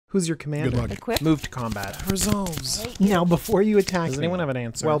Who's your commander? Good luck. Equip. Move to combat. Resolves. Right. Now, before you attack Does me- anyone have an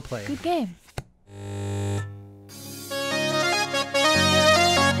answer? Well played. Good game.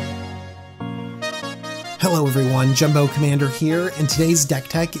 Hello everyone, Jumbo Commander here, and today's deck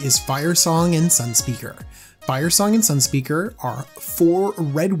tech is Firesong and Sunspeaker. Firesong and Sunspeaker are 4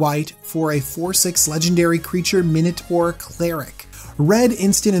 red-white for a 4/6 legendary creature Minotaur Cleric. Red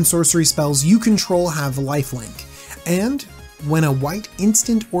instant and sorcery spells you control have lifelink, and when a white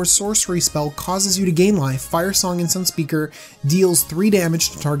instant or sorcery spell causes you to gain life, Firesong and Sunspeaker deals 3 damage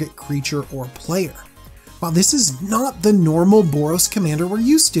to target creature or player. While this is not the normal Boros commander we're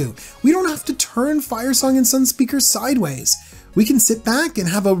used to, we don't have to turn Firesong and Sunspeaker sideways. We can sit back and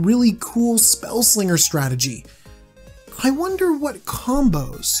have a really cool spellslinger strategy. I wonder what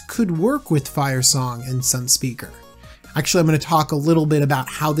combos could work with Firesong and Sunspeaker. Actually, I'm going to talk a little bit about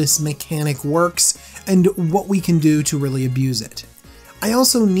how this mechanic works and what we can do to really abuse it. I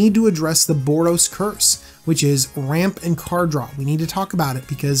also need to address the Boros curse, which is ramp and card draw. We need to talk about it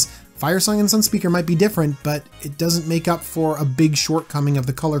because Firesong and Sunspeaker might be different, but it doesn't make up for a big shortcoming of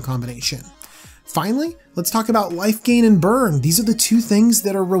the color combination. Finally, let's talk about life gain and burn. These are the 2 things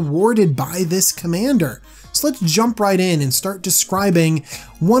that are rewarded by this commander. So let's jump right in and start describing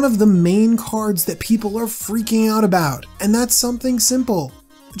one of the main cards that people are freaking out about, and that's something simple.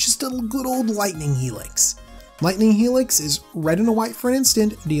 Just a good old Lightning Helix. Lightning Helix is red and a white for an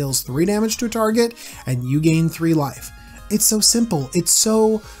instant, deals 3 damage to a target, and you gain 3 life. It's so simple. It's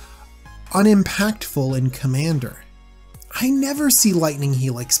so unimpactful in Commander. I never see Lightning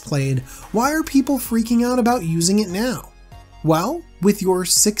Helix played. Why are people freaking out about using it now? Well, with your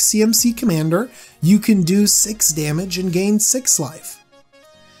 6 CMC Commander, you can do 6 damage and gain 6 life.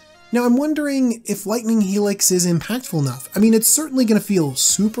 Now I'm wondering if Lightning Helix is impactful enough. I mean, it's certainly going to feel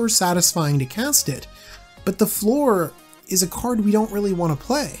super satisfying to cast it, but the floor is a card we don't really want to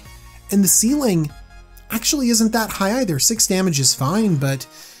play. And the ceiling actually isn't that high either. 6 damage is fine, but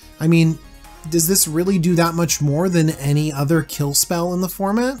I mean, does this really do that much more than any other kill spell in the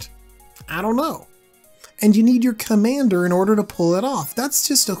format? I don't know. And you need your commander in order to pull it off. That's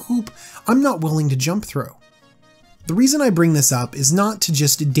just a hoop I'm not willing to jump through. The reason I bring this up is not to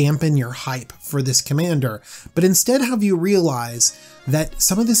just dampen your hype for this commander, but instead have you realize that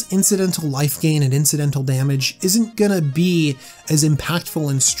some of this incidental life gain and incidental damage isn't gonna be as impactful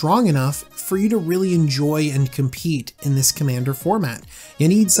and strong enough for you to really enjoy and compete in this commander format. You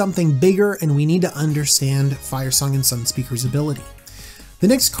need something bigger, and we need to understand Firesong and Sunspeaker's ability. The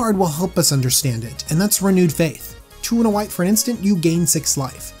next card will help us understand it, and that's Renewed Faith. 2 and a white for an instant, you gain 6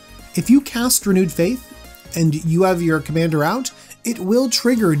 life. If you cast Renewed Faith, and you have your commander out, it will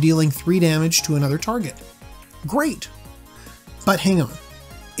trigger dealing 3 damage to another target. Great! But hang on.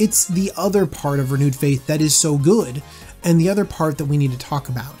 It's the other part of Renewed Faith that is so good, and the other part that we need to talk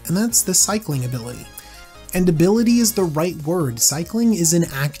about, and that's the cycling ability. And ability is the right word. Cycling is an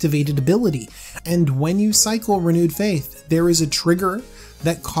activated ability, and when you cycle Renewed Faith, there is a trigger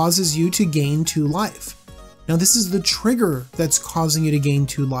that causes you to gain 2 life. Now this is the trigger that's causing you to gain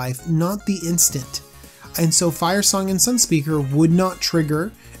 2 life, not the instant. And so Firesong and Sunspeaker would not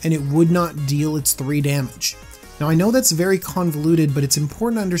trigger, and it would not deal its 3 damage. Now I know that's very convoluted, but it's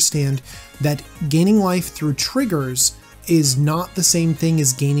important to understand that gaining life through triggers is not the same thing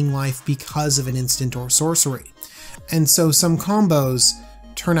as gaining life because of an instant or sorcery. And so some combos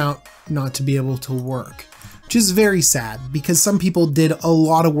turn out not to be able to work, which is very sad because some people did a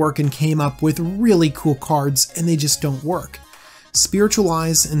lot of work and came up with really cool cards and they just don't work.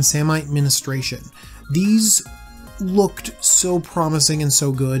 Spiritualize and Samite Ministration. These looked so promising and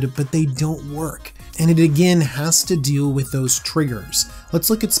so good, but they don't work. And it again has to deal with those triggers. Let's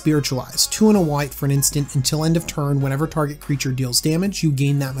look at Spiritualize. 2 and a white for an instant until end of turn. Whenever target creature deals damage, you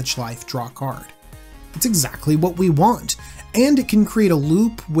gain that much life, draw a card. It's exactly what we want. And it can create a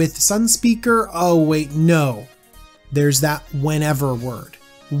loop with Sunspeaker. Oh wait, no. There's that whenever word.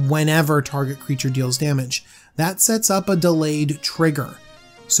 Whenever target creature deals damage. That sets up a delayed trigger.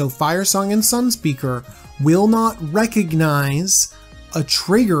 So Firesong and Sunspeaker will not recognize a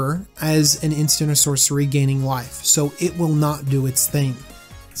trigger as an instant or sorcery gaining life, so it will not do its thing.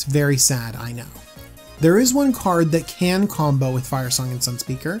 It's very sad, I know. There is one card that can combo with Firesong and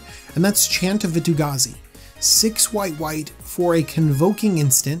Sunspeaker, and that's Chant of Vitu-Ghazi. 6 white for a convoking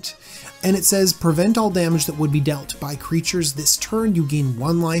instant, and it says prevent all damage that would be dealt by creatures this turn. You gain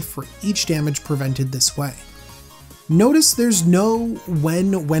 1 life for each damage prevented this way. Notice there's no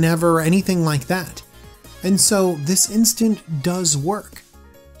when, whenever, anything like that. And so this instant does work.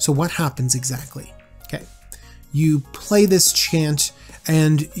 So what happens exactly? Okay, you play this chant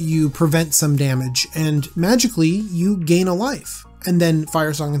and you prevent some damage, and magically you gain a life. And then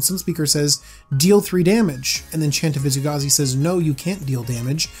Firesong and Sunspeaker says, deal 3 damage. And then Chant of Vizugazi says, no, you can't deal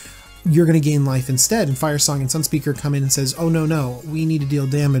damage. You're going to gain life instead. And Firesong and Sunspeaker come in and says, oh, no, we need to deal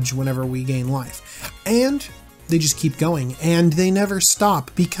damage whenever we gain life. And they just keep going. And they never stop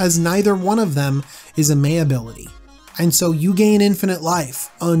because neither one of them is a May ability. And so you gain infinite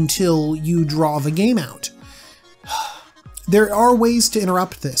life until you draw the game out. There are ways to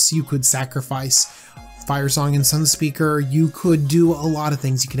interrupt this. You could sacrifice Firesong and Sunspeaker, you could do a lot of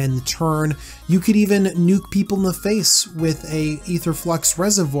things. You could end the turn, you could even nuke people in the face with a Ether Flux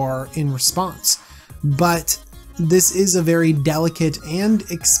Reservoir in response. But this is a very delicate and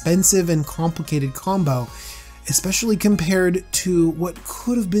expensive and complicated combo, especially compared to what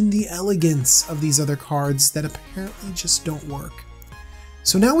could have been the elegance of these other cards that apparently just don't work.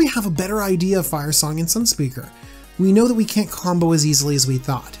 So now we have a better idea of Firesong and Sunspeaker. We know that we can't combo as easily as we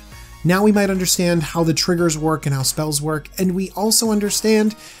thought. Now we might understand how the triggers work and how spells work, and we also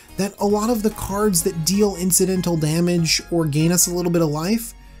understand that a lot of the cards that deal incidental damage or gain us a little bit of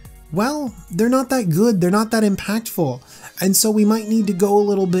life, well, they're not that good, they're not that impactful, and so we might need to go a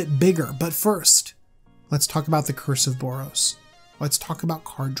little bit bigger. But first, let's talk about the Curse of Boros. Let's talk about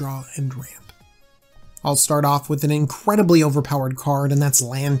card draw and ramp. I'll start off with an incredibly overpowered card, and that's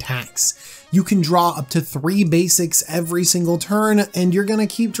Land Tax. You can draw up to 3 basics every single turn, and you're gonna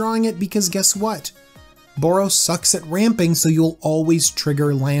keep drawing it because guess what? Boros sucks at ramping, so you'll always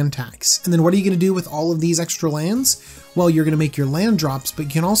trigger Land Tax. And then what are you gonna do with all of these extra lands? Well, you're gonna make your land drops, but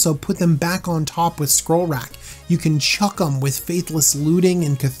you can also put them back on top with Scroll Rack. You can chuck them with Faithless Looting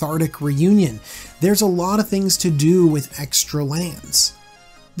and Cathartic Reunion. There's a lot of things to do with extra lands.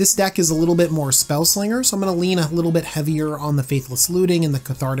 This deck is a little bit more Spellslinger, so I'm going to lean a little bit heavier on the Faithless Looting and the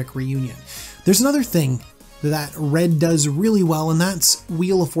Cathartic Reunion. There's another thing that red does really well, and that's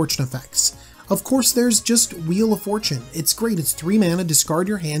Wheel of Fortune effects. Of course, there's just Wheel of Fortune. It's great, it's 3 mana, discard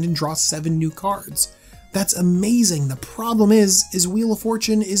your hand and draw 7 new cards. That's amazing. The problem is Wheel of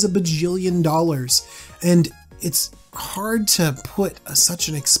Fortune is $1 bajillion, and it's hard to put such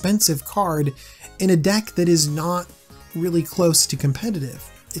an expensive card in a deck that is not really close to competitive.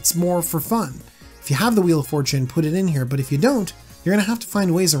 It's more for fun. If you have the Wheel of Fortune, put it in here, but if you don't, you're going to have to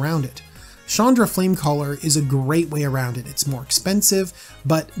find ways around it. Chandra Flamecaller is a great way around it. It's more expensive,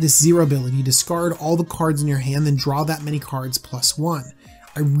 but this 0 ability, discard all the cards in your hand, then draw that many cards +1.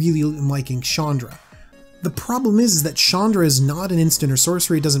 I really am liking Chandra. The problem is that Chandra is not an instant or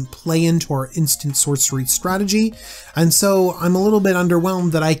sorcery, it doesn't play into our instant sorcery strategy, and so I'm a little bit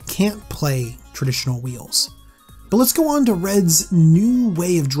underwhelmed that I can't play traditional wheels. But let's go on to Red's new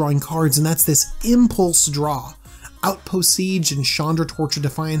way of drawing cards, and that's this Impulse Draw. Outpost Siege and Chandra Torch of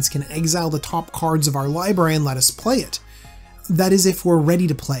Defiance can exile the top cards of our library and let us play it. That is if we're ready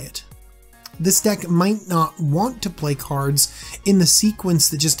to play it. This deck might not want to play cards in the sequence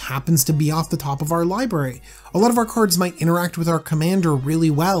that just happens to be off the top of our library. A lot of our cards might interact with our commander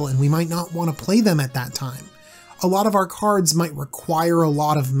really well, and we might not want to play them at that time. A lot of our cards might require a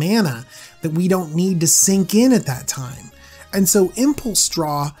lot of mana that we don't need to sink in at that time. And so Impulse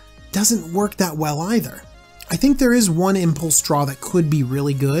Draw doesn't work that well either. I think there is one Impulse Draw that could be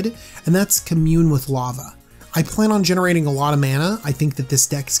really good, and that's Commune with Lava. I plan on generating a lot of mana. I think that this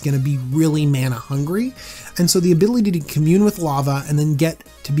deck is going to be really mana hungry, and so the ability to commune with lava and then get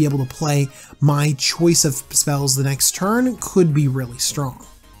to be able to play my choice of spells the next turn could be really strong.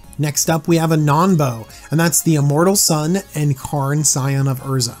 Next up, we have a non-bow, and that's the Immortal Sun and Karn, Scion of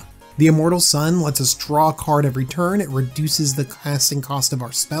Urza. The Immortal Sun lets us draw a card every turn. It reduces the casting cost of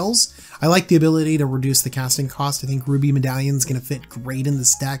our spells. I like the ability to reduce the casting cost. I think Ruby Medallion is going to fit great in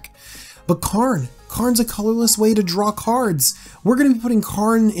this deck. But Karn's a colorless way to draw cards. We're going to be putting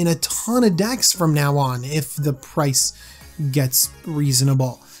Karn in a ton of decks from now on if the price gets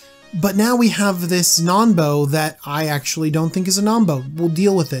reasonable. But now we have this non-bow that I actually don't think is a non-bow. We'll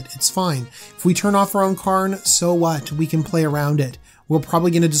deal with it. It's fine. If we turn off our own Karn, so what? We can play around it. We're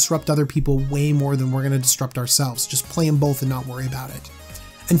probably going to disrupt other people way more than we're going to disrupt ourselves. Just play them both and not worry about it.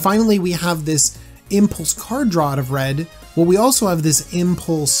 And finally, we have this Impulse card draw out of red. Well, we also have this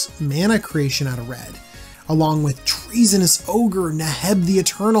Impulse mana creation out of red, along with Treasonous Ogre, Neheb the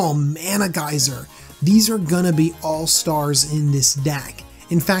Eternal, Mana Geyser. These are gonna be all-stars in this deck.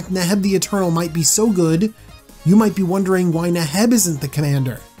 In fact, Neheb the Eternal might be so good, you might be wondering why Neheb isn't the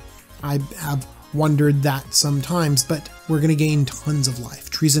commander. I have wondered that sometimes, but we're gonna gain tons of life.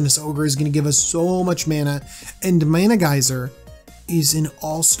 Treasonous Ogre is gonna give us so much mana, and Mana Geyser is an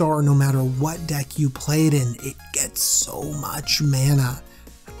all-star no matter what deck you play it in. It gets so much mana.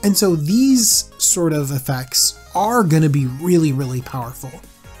 And so these sort of effects are going to be really, really powerful.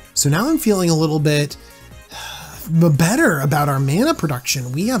 So now I'm feeling a little bit better about our mana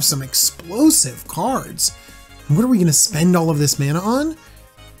production. We have some explosive cards. What are we going to spend all of this mana on?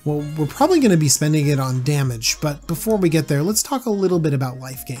 Well, we're probably going to be spending it on damage, but before we get there, let's talk a little bit about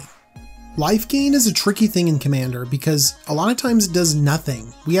life gain. Life gain is a tricky thing in Commander because a lot of times it does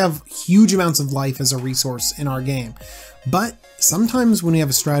nothing. We have huge amounts of life as a resource in our game, but sometimes when we have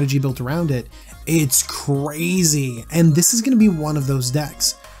a strategy built around it, it's crazy, and this is going to be one of those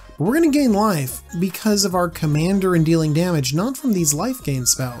decks. But we're going to gain life because of our Commander and dealing damage, not from these life gain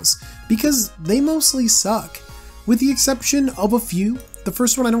spells, because they mostly suck. With the exception of a few. The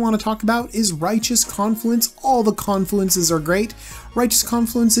first one I don't want to talk about is Righteous Confluence. All the confluences are great. Righteous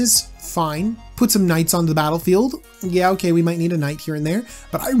Confluence is fine. Put some knights on the battlefield. Yeah, okay, we might need a knight here and there,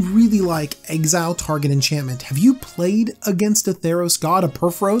 but I really like Exile Target Enchantment. Have you played against a Theros god, a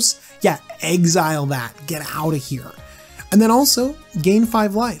Perforos? Yeah, exile that. Get out of here. And then also, gain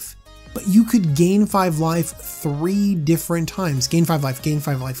 5 life. But you could gain 5 life 3 different times. Gain 5 life, gain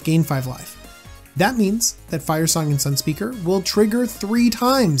 5 life, gain 5 life. That means that Firesong and Sunspeaker will trigger 3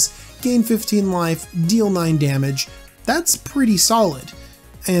 times, gain 15 life, deal 9 damage. That's pretty solid.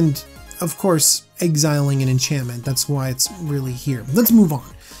 And of course, exiling an enchantment, that's why it's really here. Let's move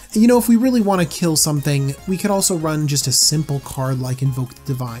on. You know, if we really want to kill something, we could also run just a simple card like Invoke the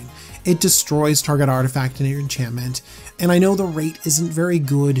Divine. It destroys target artifact in your enchantment, and I know the rate isn't very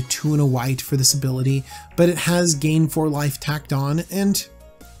good, 2 and a white for this ability, but it has gain 4 life tacked on, and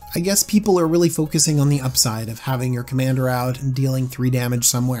I guess people are really focusing on the upside of having your commander out and dealing 3 damage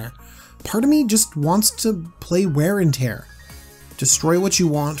somewhere. Part of me just wants to play Wear and Tear. Destroy what you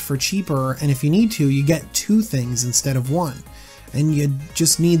want for cheaper, and if you need to, you get 2 things instead of 1. And you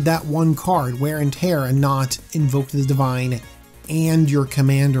just need that 1 card, Wear and Tear, and not Invoke the Divine and your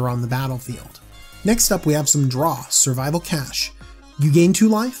commander on the battlefield. Next up, we have some draw, Survival Cache. You gain 2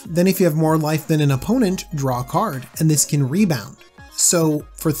 life, then if you have more life than an opponent, draw a card, and this can rebound. So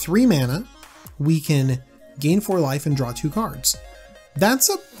for 3 mana, we can gain 4 life and draw 2 cards. That's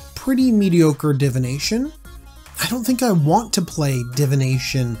a pretty mediocre divination. I don't think I want to play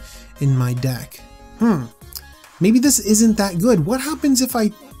divination in my deck. Maybe this isn't that good. What happens if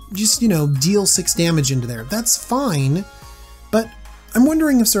I just, deal 6 damage into there? That's fine, but I'm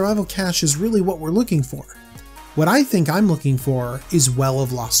wondering if Survival Cache is really what we're looking for. What I think I'm looking for is Well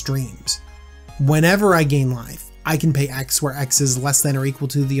of Lost Dreams. Whenever I gain life, I can pay X where X is less than or equal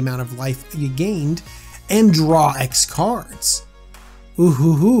to the amount of life you gained and draw X cards.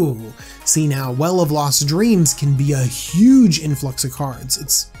 Ooh. See now, Well of Lost Dreams can be a huge influx of cards.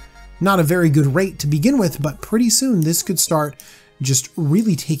 It's not a very good rate to begin with, but pretty soon this could start just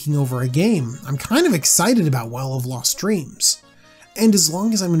really taking over a game. I'm kind of excited about Well of Lost Dreams. And as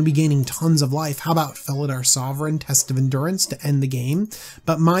long as I'm going to be gaining tons of life, how about Felidar Sovereign, Test of Endurance to end the game?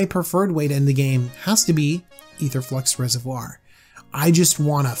 But my preferred way to end the game has to be Aetherflux Reservoir. I just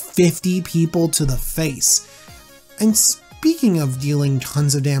want to 50 people to the face. And speaking of dealing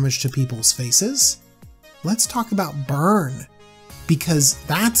tons of damage to people's faces, let's talk about Burn. Because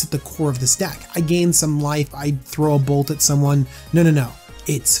that's at the core of this deck. I gain some life, I throw a bolt at someone. No.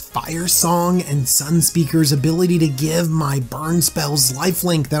 It's Firesong and Sunspeaker's ability to give my burn spells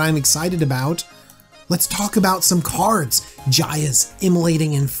lifelink that I'm excited about. Let's talk about some cards. Jaya's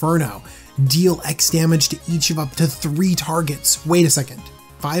Immolating Inferno. Deal X damage to each of up to 3 targets. Wait a second.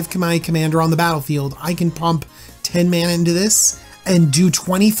 5 my commander on the battlefield. I can pump 10 mana into this and do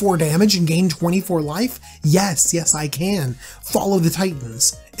 24 damage and gain 24 life? Yes, I can. Follow the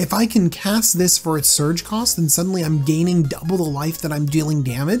Titans. If I can cast this for its surge cost, then suddenly I'm gaining double the life that I'm dealing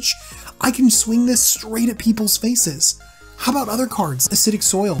damage. I can swing this straight at people's faces. How about other cards? Acidic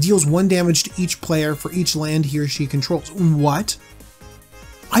Soil deals 1 damage to each player for each land he or she controls. What?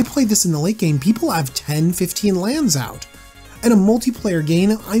 I played this in the late game. People have 10, 15 lands out. In a multiplayer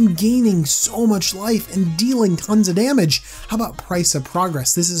game, I'm gaining so much life and dealing tons of damage. How about Price of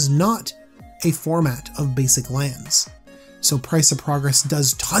Progress? This is not a format of basic lands. So Price of Progress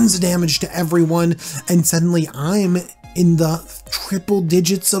does tons of damage to everyone, and suddenly I'm in the triple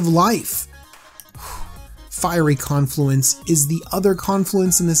digits of life. Fiery Confluence is the other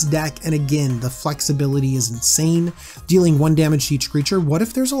confluence in this deck, and again, the flexibility is insane. Dealing 1 damage to each creature. What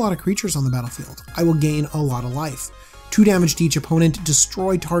if there's a lot of creatures on the battlefield? I will gain a lot of life. 2 damage to each opponent,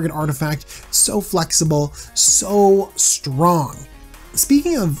 destroy target artifact. So flexible, so strong.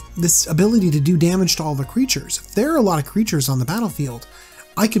 Speaking of this ability to do damage to all the creatures, if there are a lot of creatures on the battlefield,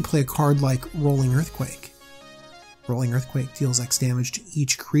 I could play a card like Rolling Earthquake. Rolling Earthquake deals X damage to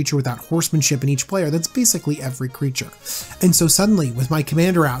each creature without horsemanship in each player. That's basically every creature. And so suddenly, with my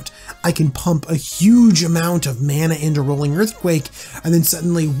commander out, I can pump a huge amount of mana into Rolling Earthquake, and then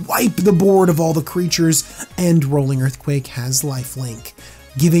suddenly wipe the board of all the creatures, and Rolling Earthquake has lifelink,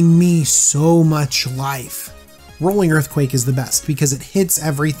 giving me so much life. Rolling Earthquake is the best because it hits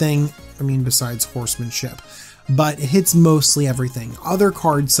everything, I mean besides horsemanship, but it hits mostly everything. Other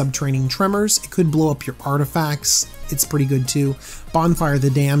cards, Subterranean Tremors, it could blow up your artifacts, it's pretty good too. Bonfire the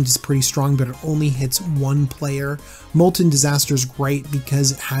Damned is pretty strong, but it only hits one player. Molten Disaster is great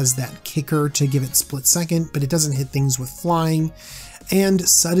because it has that kicker to give it split second, but it doesn't hit things with flying. And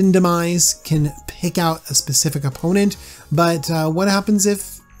Sudden Demise can pick out a specific opponent, but what happens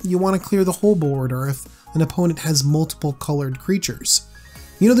if you want to clear the whole board, or if an opponent has multiple colored creatures?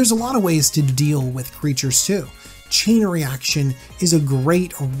 You know, there's a lot of ways to deal with creatures too. Chain Reaction is a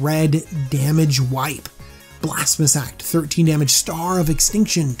great red damage wipe. Blasphemous Act, 13 damage. Star of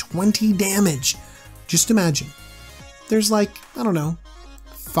Extinction, 20 damage. Just imagine, there's like, I don't know,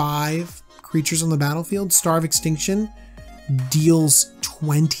 5 creatures on the battlefield. Star of Extinction deals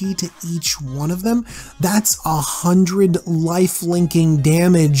 20 to each one of them. That's 100 life-linking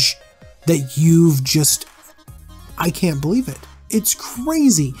damage that you've just... I can't believe it. It's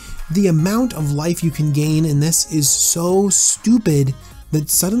crazy. The amount of life you can gain in this is so stupid that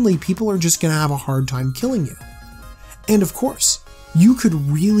suddenly people are just going to have a hard time killing you. And of course, you could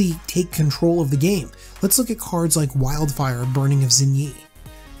really take control of the game. Let's look at cards like Wildfire, Burning of Xinyi.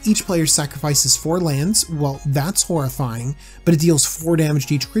 Each player sacrifices 4 lands. Well, that's horrifying, but it deals 4 damage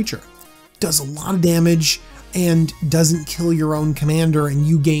to each creature. Does a lot of damage and doesn't kill your own commander, and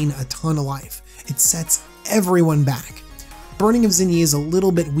you gain a ton of life. It sets everyone back. Burning of Xinyi is a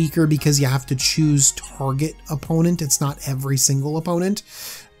little bit weaker because you have to choose target opponent. It's not every single opponent,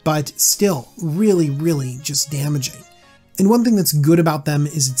 but still really, really just damaging. And one thing that's good about them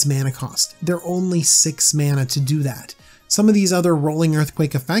is its mana cost. They're only 6 mana to do that. Some of these other Rolling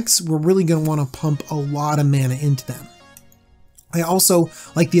Earthquake effects, we're really going to want to pump a lot of mana into them. I also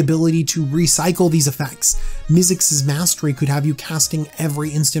like the ability to recycle these effects. Mizzix's Mastery could have you casting every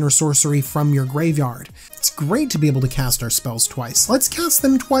instant or sorcery from your graveyard. It's great to be able to cast our spells twice. Let's cast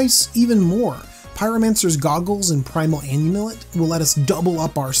them twice even more. Pyromancer's Goggles and Primal Amulet will let us double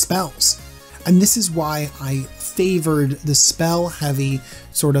up our spells. And this is why I favored the spell-heavy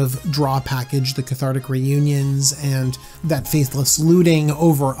sort of draw package, the Cathartic Reunions and that Faithless Looting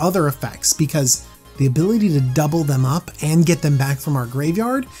over other effects, because the ability to double them up and get them back from our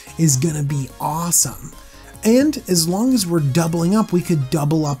graveyard is gonna be awesome. And as long as we're doubling up, we could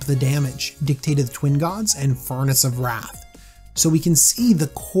double up the damage. Dictate of the Twin Gods and Furnace of Wrath. So we can see the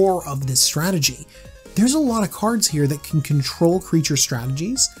core of this strategy. There's a lot of cards here that can control creature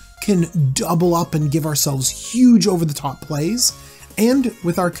strategies, can double up and give ourselves huge over-the-top plays, and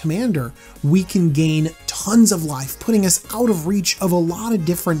with our commander, we can gain tons of life, putting us out of reach of a lot of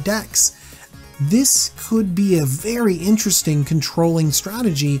different decks. This could be a very interesting controlling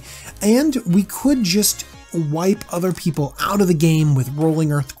strategy, and we could just wipe other people out of the game with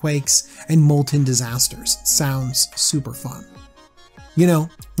Rolling Earthquakes and Molten Disasters. Sounds super fun. You know,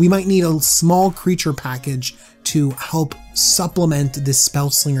 we might need a small creature package to help supplement this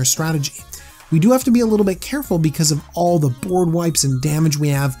Spellslinger strategy. We do have to be a little bit careful because of all the board wipes and damage we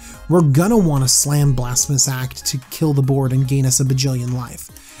have. We're gonna want to slam Blasphemous Act to kill the board and gain us a bajillion life.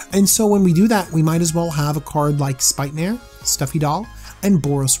 And so when we do that, we might as well have a card like Spitmare, Stuffy Doll, and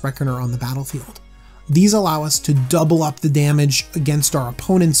Boros Reckoner on the battlefield. These allow us to double up the damage against our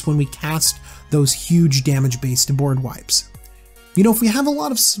opponents when we cast those huge damage-based board wipes. You know, if we have a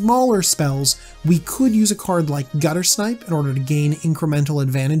lot of smaller spells, we could use a card like Gutter Snipe in order to gain incremental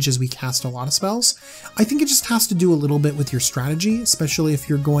advantage as we cast a lot of spells. I think it just has to do a little bit with your strategy, especially if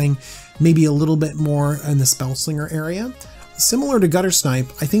you're going maybe a little bit more in the Spellslinger area. Similar to Gutter Snipe,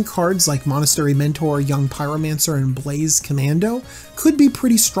 I think cards like Monastery Mentor, Young Pyromancer, and Blaze Commando could be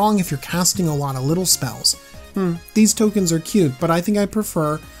pretty strong if you're casting a lot of little spells. These tokens are cute, but I think I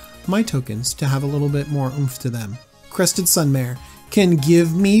prefer my tokens to have a little bit more oomph to them. Crested Sunmare can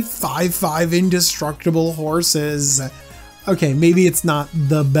give me 5/5 indestructible horses. Okay, maybe it's not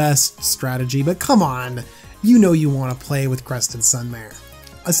the best strategy, but come on, you know you want to play with Crested Sunmare.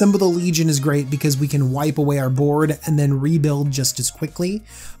 Assemble the Legion is great because we can wipe away our board and then rebuild just as quickly.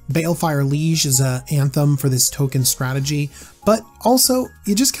 Balefire Liege is an anthem for this token strategy, but also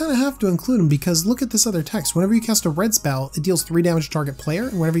you just kind of have to include them because look at this other text. Whenever you cast a red spell, it deals 3 damage to target player,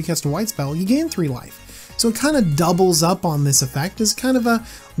 and whenever you cast a white spell, you gain 3 life. So it kind of doubles up on this effect as kind of a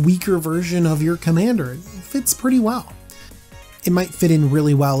weaker version of your commander. It fits pretty well. It might fit in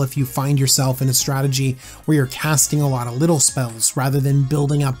really well if you find yourself in a strategy where you're casting a lot of little spells rather than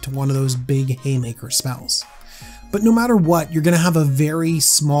building up to one of those big haymaker spells. But no matter what, you're going to have a very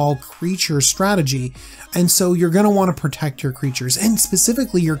small creature strategy, and so you're going to want to protect your creatures, and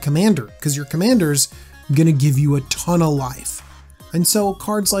specifically your commander, because your commander's going to give you a ton of life. And so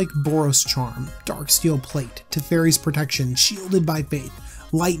cards like Boros Charm, Darksteel Plate, Teferi's Protection, Shielded by Faith,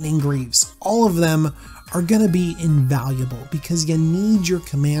 Lightning Greaves, all of them are going to be invaluable because you need your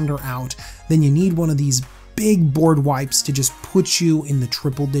commander out, then you need one of these big board wipes to just put you in the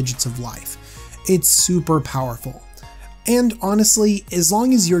triple digits of life. It's super powerful. And honestly, as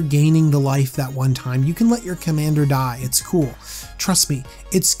long as you're gaining the life that one time, you can let your commander die. It's cool. Trust me,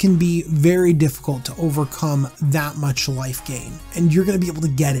 it can be very difficult to overcome that much life gain, and you're going to be able to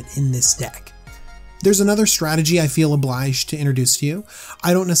get it in this deck. There's another strategy I feel obliged to introduce to you.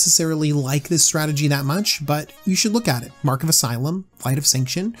 I don't necessarily like this strategy that much, but you should look at it. Mark of Asylum, Light of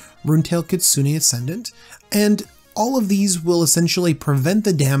Sanction, Runetail Kitsune Ascendant, and all of these will essentially prevent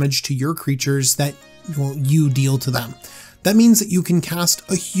the damage to your creatures that you deal to them. That means that you can cast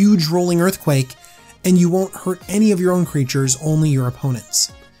a huge Rolling Earthquake and you won't hurt any of your own creatures, only your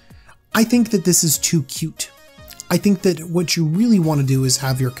opponents. I think that this is too cute. I think that what you really want to do is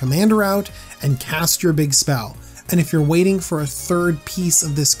have your commander out and cast your big spell. And if you're waiting for a third piece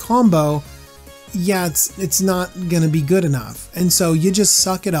of this combo, yeah, it's not going to be good enough. And so you just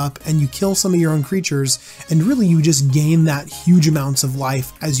suck it up and you kill some of your own creatures, and really you just gain that huge amounts of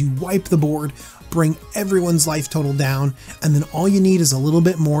life as you wipe the board, bring everyone's life total down, and then all you need is a little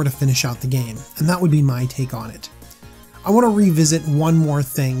bit more to finish out the game. And that would be my take on it. I want to revisit one more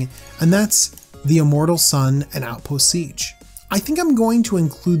thing, and that's the Immortal Sun and Outpost Siege. I think I'm going to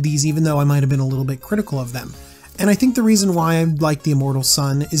include these even though I might have been a little bit critical of them. And I think the reason why I like the Immortal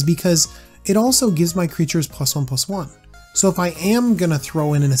Sun is because it also gives my creatures +1/+1. So if I am going to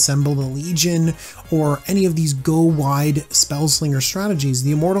throw in an Assemble the Legion or any of these go-wide Spellslinger strategies,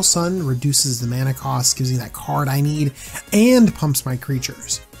 the Immortal Sun reduces the mana cost, gives me that card I need, and pumps my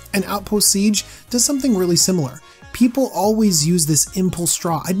creatures. And Outpost Siege does something really similar. People always use this Impulse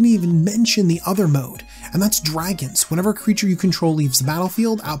Draw. I didn't even mention the other mode, and that's Dragons. Whenever a creature you control leaves the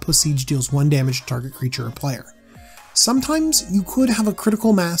battlefield, Outpost Siege deals 1 damage to target creature or player. Sometimes you could have a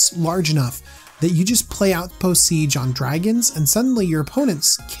critical mass large enough that you just play Outpost Siege on Dragons, and suddenly your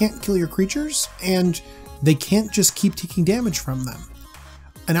opponents can't kill your creatures, and they can't just keep taking damage from them.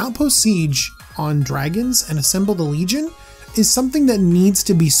 An Outpost Siege on Dragons and Assemble the Legion is something that needs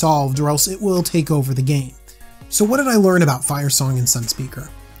to be solved, or else it will take over the game. So what did I learn about Firesong and Sunspeaker?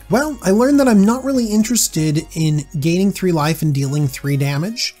 Well, I learned that I'm not really interested in gaining 3 life and dealing 3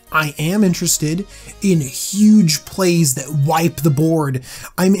 damage. I am interested in huge plays that wipe the board.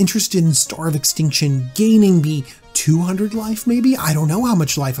 I'm interested in Star of Extinction gaining me 200 life maybe? I don't know how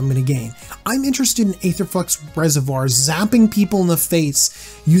much life I'm going to gain. I'm interested in Aetherflux Reservoirs zapping people in the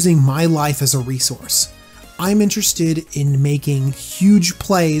face using my life as a resource. I'm interested in making huge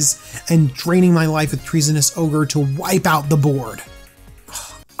plays and draining my life with Treasonous Ogre to wipe out the board.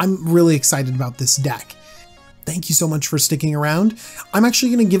 I'm really excited about this deck. Thank you so much for sticking around. I'm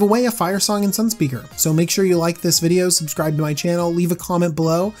actually going to give away a Firesong and Sunspeaker, so make sure you like this video, subscribe to my channel, leave a comment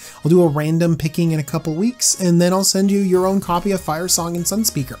below. I'll do a random picking in a couple weeks, and then I'll send you your own copy of Firesong and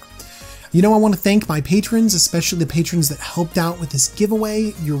Sunspeaker. You know, I want to thank my patrons, especially the patrons that helped out with this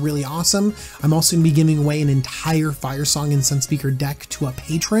giveaway. You're really awesome. I'm also going to be giving away an entire Firesong and Sunspeaker deck to a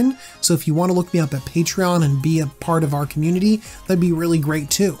patron, so if you want to look me up at Patreon and be a part of our community, that'd be really great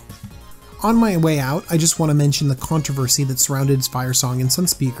too. On my way out, I just want to mention the controversy that surrounded Firesong and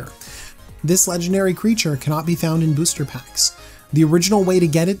Sunspeaker. This legendary creature cannot be found in booster packs. The original way to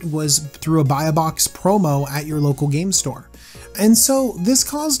get it was through a buy a box promo at your local game store. And so this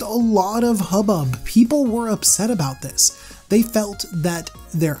caused a lot of hubbub. People were upset about this. They felt that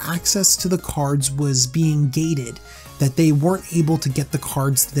their access to the cards was being gated, that they weren't able to get the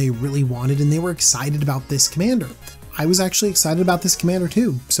cards they really wanted, and they were excited about this commander. I was actually excited about this commander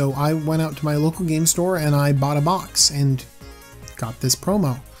too, so I went out to my local game store and I bought a box and got this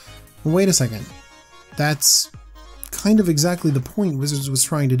promo. Well, wait a second. That's kind of exactly the point Wizards was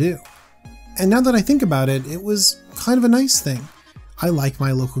trying to do. And now that I think about it, it was kind of a nice thing. I like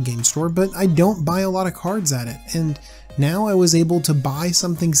my local game store, but I don't buy a lot of cards at it, and now I was able to buy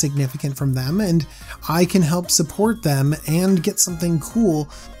something significant from them, and I can help support them and get something cool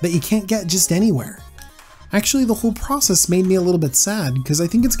that you can't get just anywhere. Actually, the whole process made me a little bit sad, because I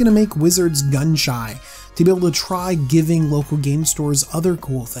think it's going to make Wizards gun-shy to be able to try giving local game stores other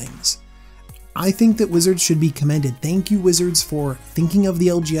cool things. I think that Wizards should be commended. Thank you, Wizards, for thinking of the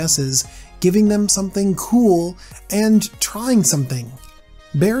LGSs, giving them something cool, and trying something.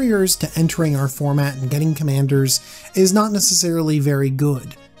 Barriers to entering our format and getting commanders is not necessarily very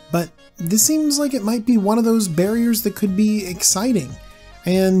good, but this seems like it might be one of those barriers that could be exciting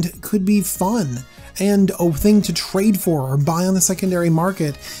and could be fun and a thing to trade for or buy on the secondary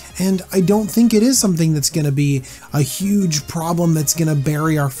market, and I don't think it is something that's going to be a huge problem that's going to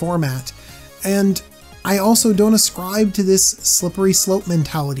bury our format. And I also don't ascribe to this slippery slope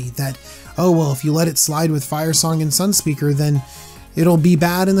mentality that, oh well, if you let it slide with Firesong and Sunspeaker, then it'll be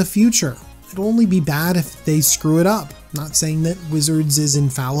bad in the future. It'll only be bad if they screw it up. Not saying that Wizards is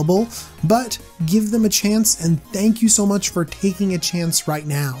infallible, but give them a chance, and thank you so much for taking a chance right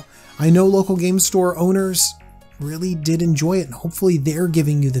now. I know local game store owners really did enjoy it, and hopefully they're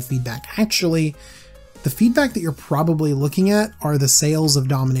giving you the feedback. Actually, the feedback that you're probably looking at are the sales of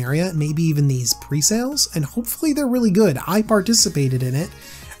Dominaria, maybe even these pre-sales, and hopefully they're really good. I participated in it,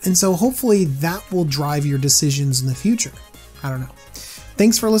 and so hopefully that will drive your decisions in the future. I don't know.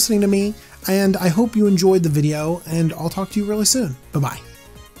 Thanks for listening to me, and I hope you enjoyed the video, and I'll talk to you really soon. Bye-bye.